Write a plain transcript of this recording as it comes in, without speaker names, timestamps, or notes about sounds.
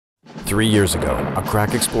3 years ago, a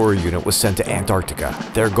crack explorer unit was sent to Antarctica.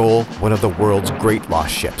 Their goal, one of the world's great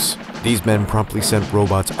lost ships. These men promptly sent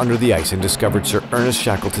robots under the ice and discovered Sir Ernest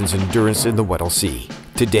Shackleton's Endurance in the Weddell Sea.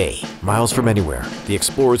 Today, miles from anywhere, the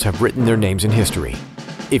explorers have written their names in history.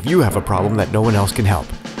 If you have a problem that no one else can help,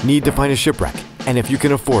 need to find a shipwreck, and if you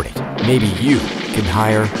can afford it, maybe you can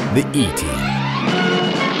hire the E-Team.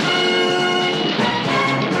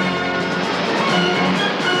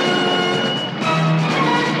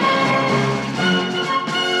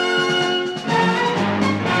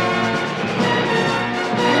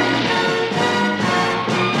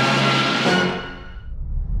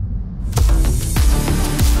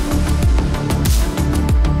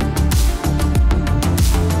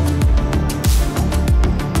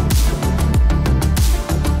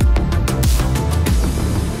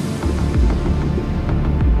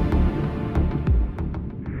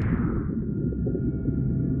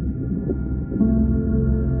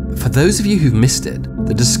 For those of you who've missed it,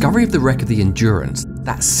 the discovery of the wreck of the Endurance,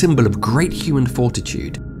 that symbol of great human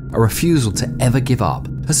fortitude, a refusal to ever give up,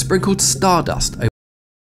 has sprinkled stardust over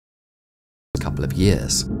a couple of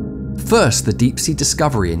years. First, the deep sea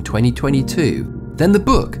discovery in 2022, then the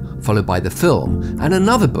book, followed by the film, and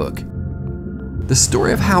another book. The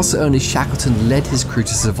story of how Sir Ernest Shackleton led his crew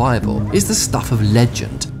to survival is the stuff of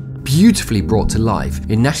legend, beautifully brought to life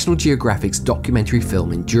in National Geographic's documentary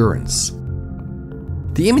film Endurance.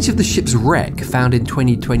 The image of the ship's wreck, found in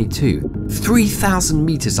 2022, 3,000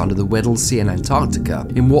 meters under the Weddell Sea in Antarctica,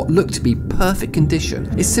 in what looked to be perfect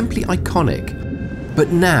condition, is simply iconic. But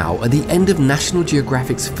now, at the end of National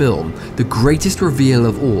Geographic's film, the greatest reveal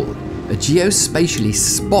of all, a geospatially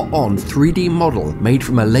spot-on 3D model made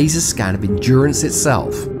from a laser scan of Endurance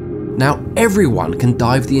itself. Now everyone can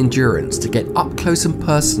dive the Endurance to get up close and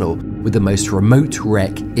personal with the most remote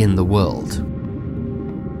wreck in the world.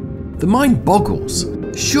 The mind boggles.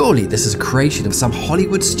 Surely this is a creation of some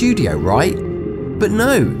Hollywood studio, right? But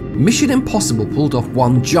no, Mission Impossible pulled off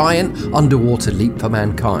one giant underwater leap for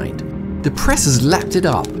mankind. The press has lapped it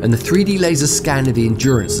up and the 3D laser scan of the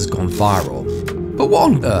Endurance has gone viral. But what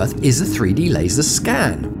on earth is a 3D laser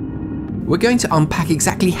scan? We're going to unpack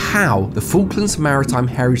exactly how the Falklands Maritime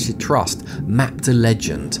Heritage Trust mapped a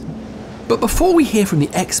legend. But before we hear from the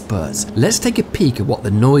experts, let's take a peek at what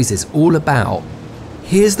the noise is all about.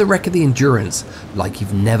 Here's the wreck of the Endurance like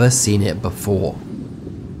you've never seen it before.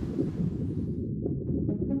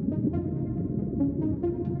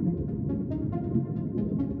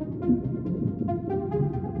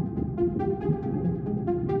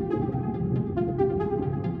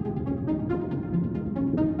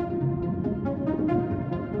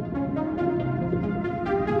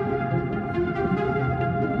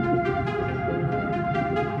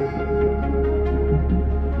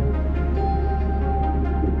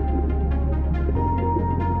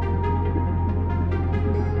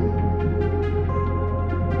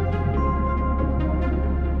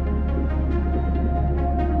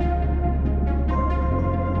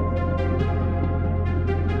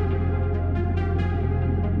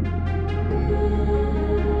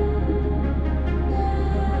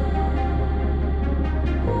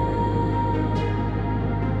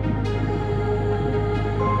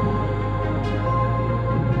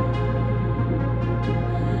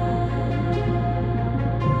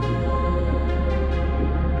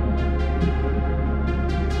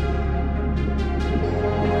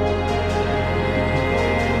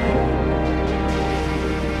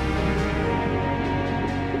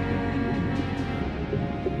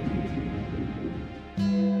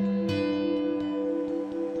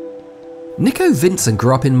 Nico Vincent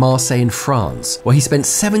grew up in Marseille in France, where he spent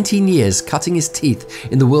 17 years cutting his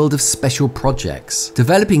teeth in the world of special projects,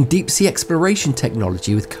 developing deep-sea exploration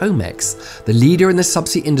technology with Comex, the leader in the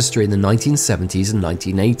subsea industry in the 1970s and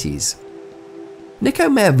 1980s. Nico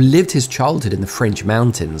may have lived his childhood in the French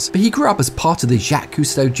mountains, but he grew up as part of the Jacques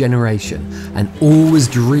Cousteau generation and always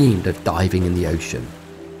dreamed of diving in the ocean.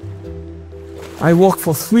 I worked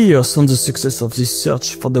for 3 years on the success of this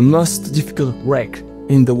search for the most difficult wreck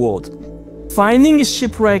in the world. Finding a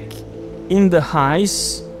shipwreck in the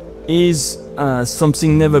ice is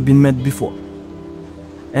something never been made before.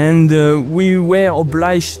 And we were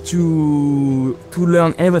obliged to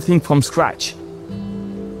learn everything from scratch.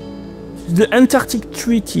 The Antarctic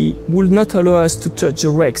Treaty would not allow us to touch the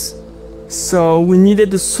wrecks, so we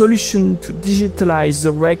needed a solution to digitalize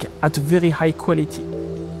the wreck at a very high quality.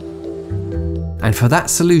 And for that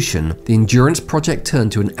solution, the Endurance project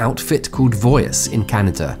turned to an outfit called Voyous in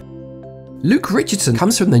Canada. Luke Richardson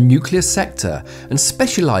comes from the nuclear sector and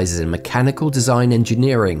specialises in mechanical design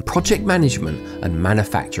engineering, project management and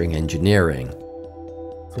manufacturing engineering.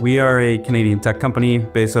 We are a Canadian tech company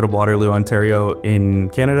based out of Waterloo, Ontario in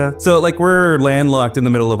Canada. So like we're landlocked in the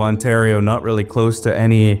middle of Ontario, not really close to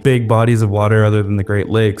any big bodies of water other than the Great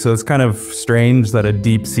Lakes. So it's kind of strange that a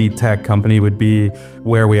deep sea tech company would be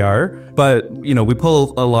where we are. But, you know, we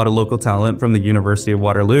pull a lot of local talent from the University of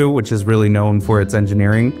Waterloo, which is really known for its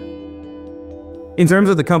engineering. In terms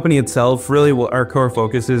of the company itself, really what our core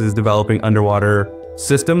focus is developing underwater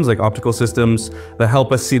systems, like optical systems, that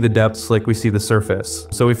help us see the depths like we see the surface.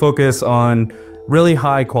 So we focus on really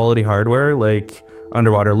high quality hardware like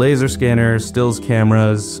underwater laser scanners, stills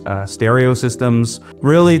cameras, stereo systems,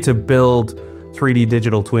 really to build 3D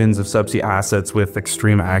digital twins of subsea assets with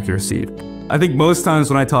extreme accuracy. I think most times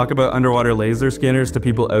when I talk about underwater laser scanners to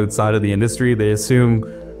people outside of the industry, they assume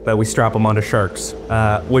that we strap them onto sharks,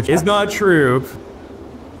 which is not true.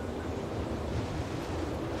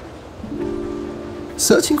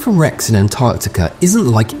 Searching for wrecks in Antarctica isn't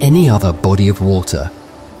like any other body of water.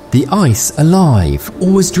 The ice, alive,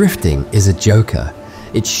 always drifting, is a joker.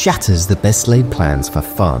 It shatters the best laid plans for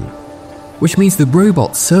fun. Which means the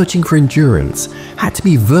robot searching for endurance had to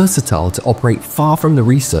be versatile to operate far from the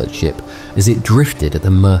research ship as it drifted at the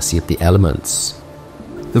mercy of the elements.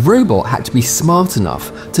 The robot had to be smart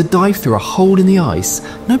enough to dive through a hole in the ice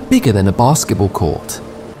no bigger than a basketball court,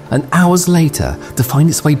 and hours later to find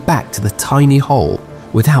its way back to the tiny hole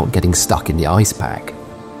without getting stuck in the ice pack.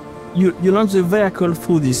 You launch the vehicle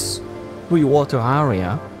through this free water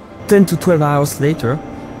area. 10 to 12 hours later,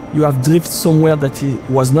 you have drift somewhere that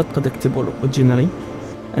was not predictable originally,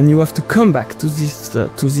 and you have to come back to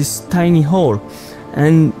this tiny hole.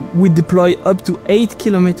 And we deploy up to 8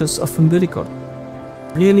 kilometers of umbilical.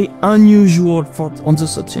 Really unusual on the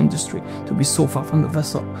search industry to be so far from the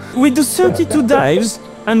vessel. We do 32 dives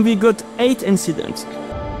and we got 8 incidents.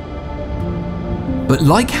 But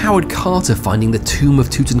like Howard Carter finding the tomb of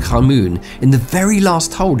Tutankhamun in the very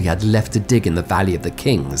last hole he had left to dig in the Valley of the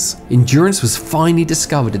Kings, Endurance was finally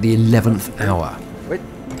discovered at the 11th hour.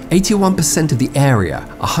 81% of the area,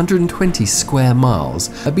 120 square miles,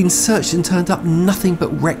 had been searched and turned up nothing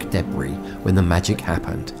but wreck debris when the magic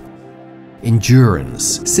happened.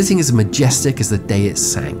 Endurance, sitting as majestic as the day it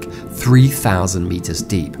sank, 3,000 meters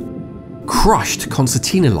deep. Crushed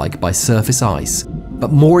concertina-like by surface ice,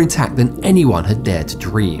 but more intact than anyone had dared to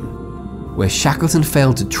dream. Where Shackleton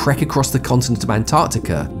failed to trek across the continent of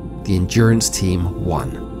Antarctica, the Endurance team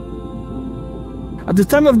won. At the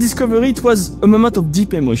time of discovery, it was a moment of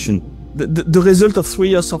deep emotion, the result of 3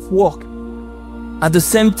 years of work. At the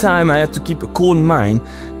same time, I had to keep a cool mind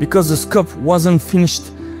because the scope wasn't finished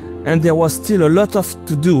and there was still a lot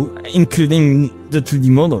to do, including the 3D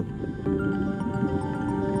model.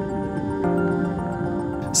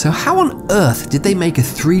 So how on earth did they make a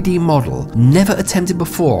 3D model never attempted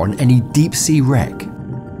before on any deep sea wreck?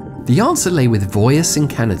 The answer lay with Voyous in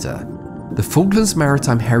Canada. The Falklands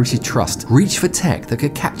Maritime Heritage Trust reached for tech that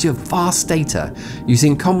could capture vast data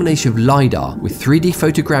using a combination of LiDAR with 3D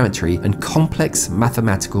photogrammetry and complex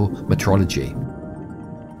mathematical metrology.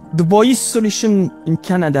 The Voyous solution in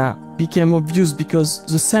Canada became obvious because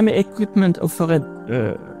the same equipment offered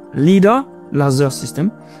LiDAR, laser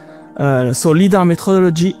system, so LiDAR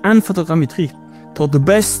metrology and photogrammetry, so the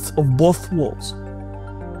best of both worlds.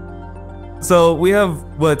 So we have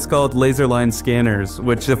what's called laser line scanners,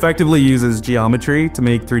 which effectively uses geometry to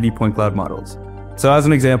make 3D point cloud models. So as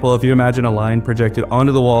an example, if you imagine a line projected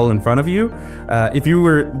onto the wall in front of you, if you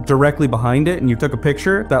were directly behind it and you took a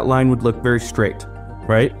picture, that line would look very straight,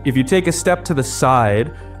 right? If you take a step to the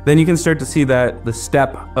side, then you can start to see that the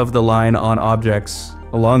step of the line on objects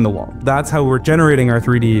along the wall. That's how we're generating our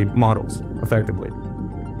 3D models, effectively.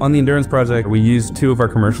 On the Endurance project, we used 2 of our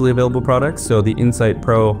commercially available products, so the Insight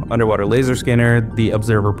Pro underwater laser scanner, the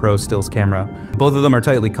Observer Pro stills camera. Both of them are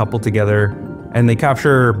tightly coupled together, and they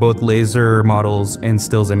capture both laser models and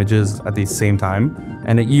stills images at the same time.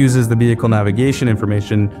 And it uses the vehicle navigation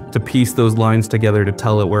information to piece those lines together to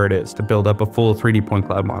tell it where it is, to build up a full 3D point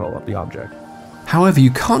cloud model of the object. However,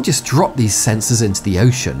 you can't just drop these sensors into the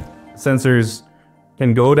ocean. Sensors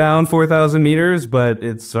can go down 4,000 meters, but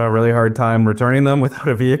it's a really hard time returning them without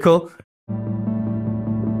a vehicle.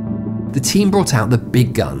 The team brought out the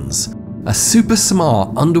big guns. A super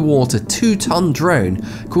smart underwater 2-ton drone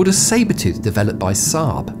called a Sabertooth developed by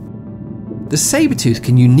Saab. The Sabertooth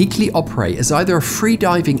can uniquely operate as either a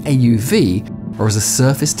free-diving AUV or as a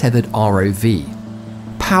surface-tethered ROV.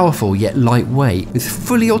 Powerful yet lightweight, with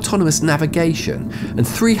fully autonomous navigation and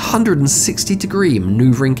 360-degree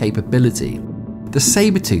maneuvering capability. The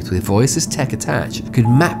Sabertooth with Voyous' tech attached could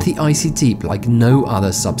map the icy deep like no other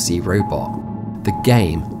subsea robot. The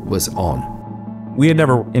game was on. We had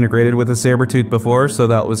never integrated with a saber-tooth before, so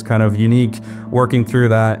that was kind of unique working through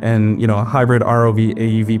that. And, a hybrid ROV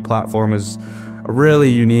AUV platform is a really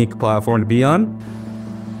unique platform to be on.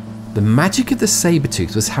 The magic of the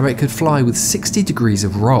saber-tooth was how it could fly with 60 degrees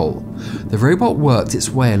of roll. The robot worked its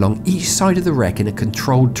way along each side of the wreck in a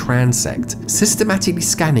controlled transect, systematically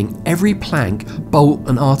scanning every plank, bolt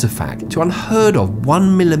and artifact to unheard of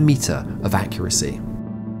 1 millimeter of accuracy.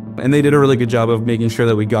 And they did a really good job of making sure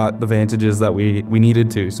that we got the vantages that we needed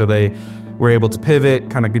to. So they were able to pivot,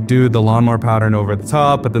 kind of do the lawnmower pattern over the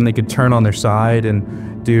top, but then they could turn on their side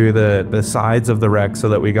and do the sides of the wreck so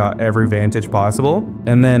that we got every vantage possible.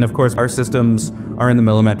 And then, of course, our systems are in the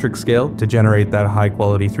millimetric scale to generate that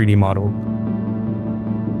high-quality 3D model.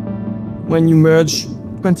 When you merge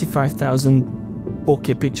 25,000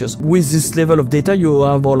 4K pictures with this level of data, you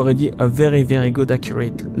have already a very, very good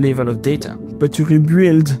accurate level of data. But to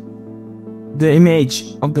rebuild the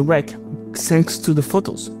image of the wreck thanks to the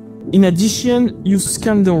photos. In addition, you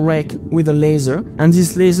scan the wreck with a laser, and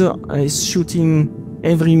this laser is shooting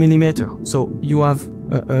every millimeter. So you have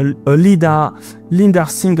a LiDAR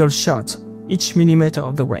single shot each millimeter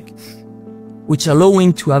of the wreck, which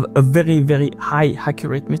allowing to have a very, very high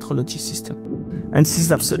accurate metrology system. And this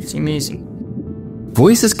is absolutely amazing.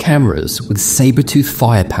 Voyager's cameras with saber-tooth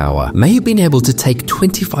firepower may have been able to take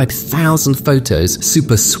 25,000 photos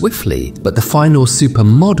super swiftly, but the final super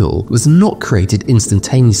model was not created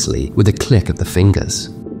instantaneously with a click of the fingers.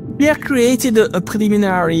 Pierre created a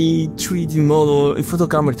preliminary 3D model in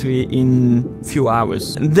photogrammetry in a few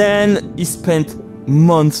hours. And then he spent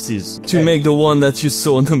months to make the one that you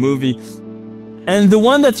saw in the movie. And the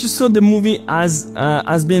one that you saw in the movie has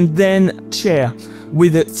been then shared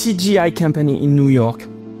with a CGI company in New York.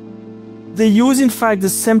 They use, in fact, the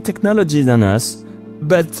same technology than us,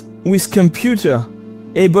 but with computer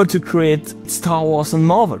able to create Star Wars and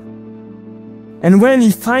Marvel. And when he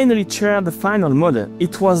finally shared the final model,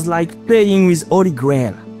 it was like playing with Holy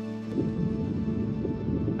Grail.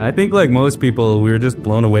 I think like most people, we were just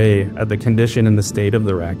blown away at the condition and the state of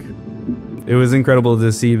the wreck. It was incredible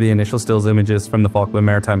to see the initial stills images from the Falklands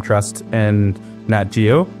Maritime Trust and Nat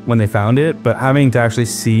Geo when they found it, but having to actually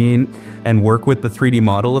see and work with the 3D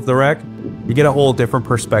model of the wreck, you get a whole different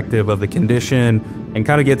perspective of the condition and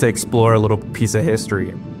kind of get to explore a little piece of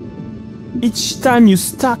history. Each time you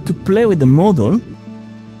start to play with the model,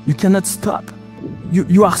 you cannot stop.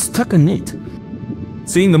 You are stuck on it.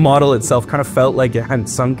 Seeing the model itself kind of felt like it hadn't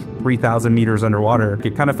sunk 3,000 meters underwater.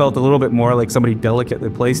 It kind of felt a little bit more like somebody delicately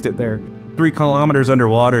placed it there. 3 kilometers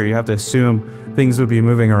underwater, you have to assume things would be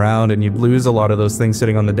moving around and you'd lose a lot of those things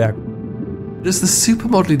sitting on the deck. As the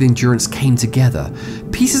supermodel of the Endurance came together,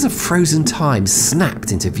 pieces of frozen time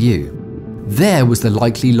snapped into view. There was the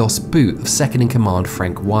likely lost boot of second-in-command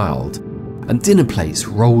Frank Wild, and dinner plates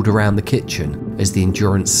rolled around the kitchen as the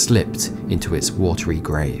Endurance slipped into its watery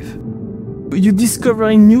grave. You're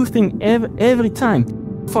discovering new things every time.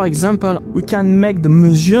 For example, we can make the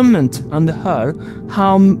measurement on the hull,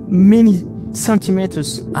 how many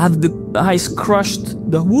centimeters have the ice crushed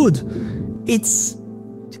the wood. It's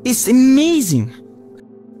amazing.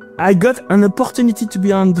 I got an opportunity to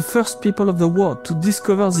be one of the first people of the world to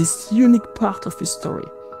discover this unique part of history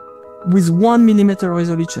with 1 millimeter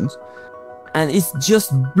resolution. And it's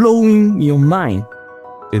just blowing your mind.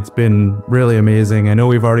 It's been really amazing. I know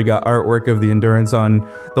we've already got artwork of the Endurance on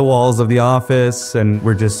the walls of the office, and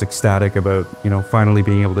we're just ecstatic about, finally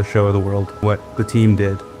being able to show the world what the team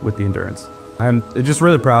did with the Endurance. I'm just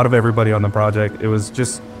really proud of everybody on the project. It was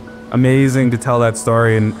just amazing to tell that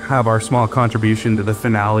story and have our small contribution to the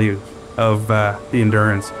finale of the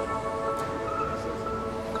Endurance.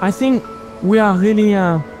 I think we are really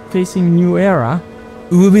facing a new era.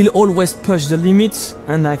 We will always push the limits,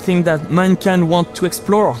 and I think that mankind wants to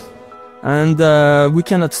explore, and we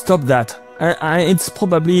cannot stop that. It's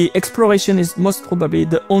probably, exploration is most probably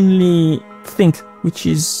the only thing which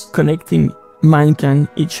is connecting mankind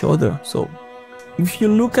each other. So if you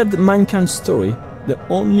look at the mankind story, the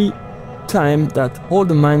only time that all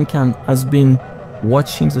the mankind has been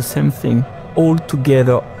watching the same thing all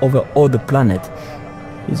together over all the planet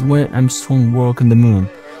is when Armstrong walked on the moon,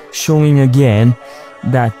 showing again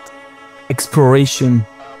that exploration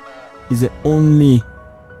is the only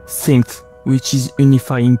thing which is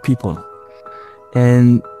unifying people.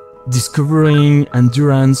 And discovering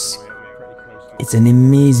Endurance, it's an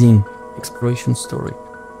amazing exploration story.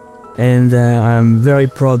 And I'm very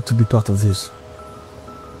proud to be part of this.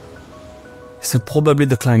 It's probably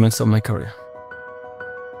the climax of my career.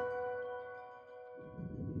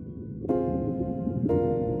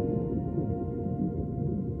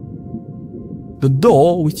 The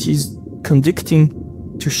door which is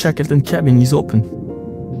conducting to Shackleton cabin is open.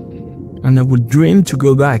 And I would dream to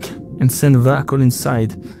go back and send a vehicle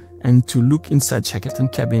inside and to look inside Shackleton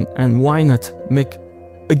cabin, and why not make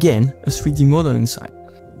again a 3D model inside.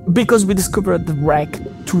 Because we discovered the wreck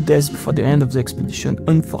 2 days before the end of the expedition,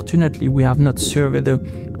 unfortunately we have not surveyed the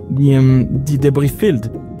debris field.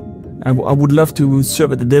 I would love to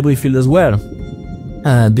survey the debris field as well,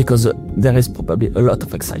 because there is probably a lot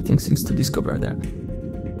of exciting things to discover there.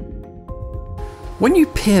 When you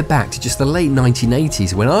peer back to just the late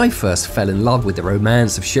 1980s, when I first fell in love with the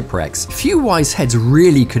romance of shipwrecks, few wise heads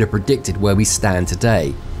really could have predicted where we stand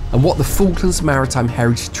today, and what the Falklands Maritime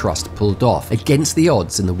Heritage Trust pulled off against the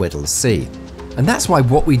odds in the Weddell Sea. And that's why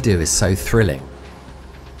what we do is so thrilling.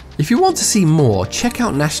 If you want to see more, check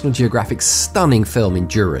out National Geographic's stunning film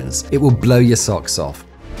Endurance. It will blow your socks off.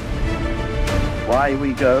 Why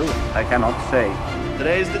we go, I cannot say.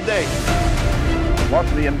 Today's the day. What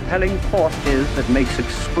the impelling force is that makes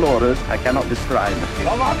explorers, I cannot describe.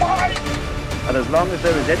 Come on, boy! But as long as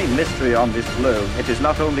there is any mystery on this globe, it is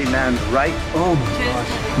not only man's right, Oh my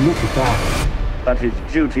gosh, look at that. but his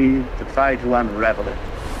duty to try to unravel it.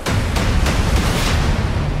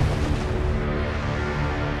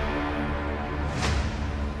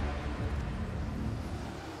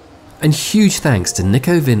 And huge thanks to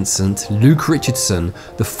Nico Vincent, Luke Richardson,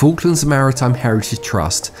 the Falklands Maritime Heritage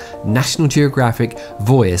Trust, National Geographic,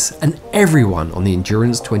 Voyis, and everyone on the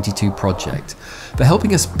Endurance 22 project for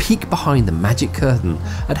helping us peek behind the magic curtain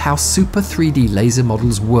at how super 3D laser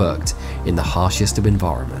models worked in the harshest of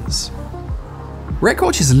environments.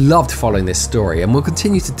 WreckWatch has loved following this story and will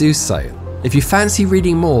continue to do so. If you fancy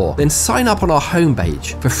reading more, then sign up on our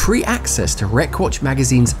homepage for free access to WreckWatch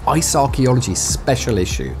Magazine's Ice Archaeology special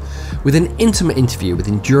issue, with an intimate interview with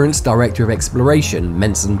Endurance Director of Exploration,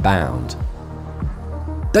 Menson Bound.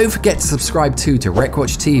 Don't forget to subscribe too to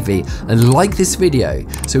WreckWatch TV and like this video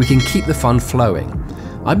so we can keep the fun flowing.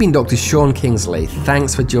 I've been Dr. Sean Kingsley,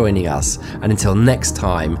 thanks for joining us, and until next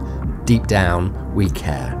time, deep down, we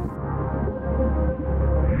care.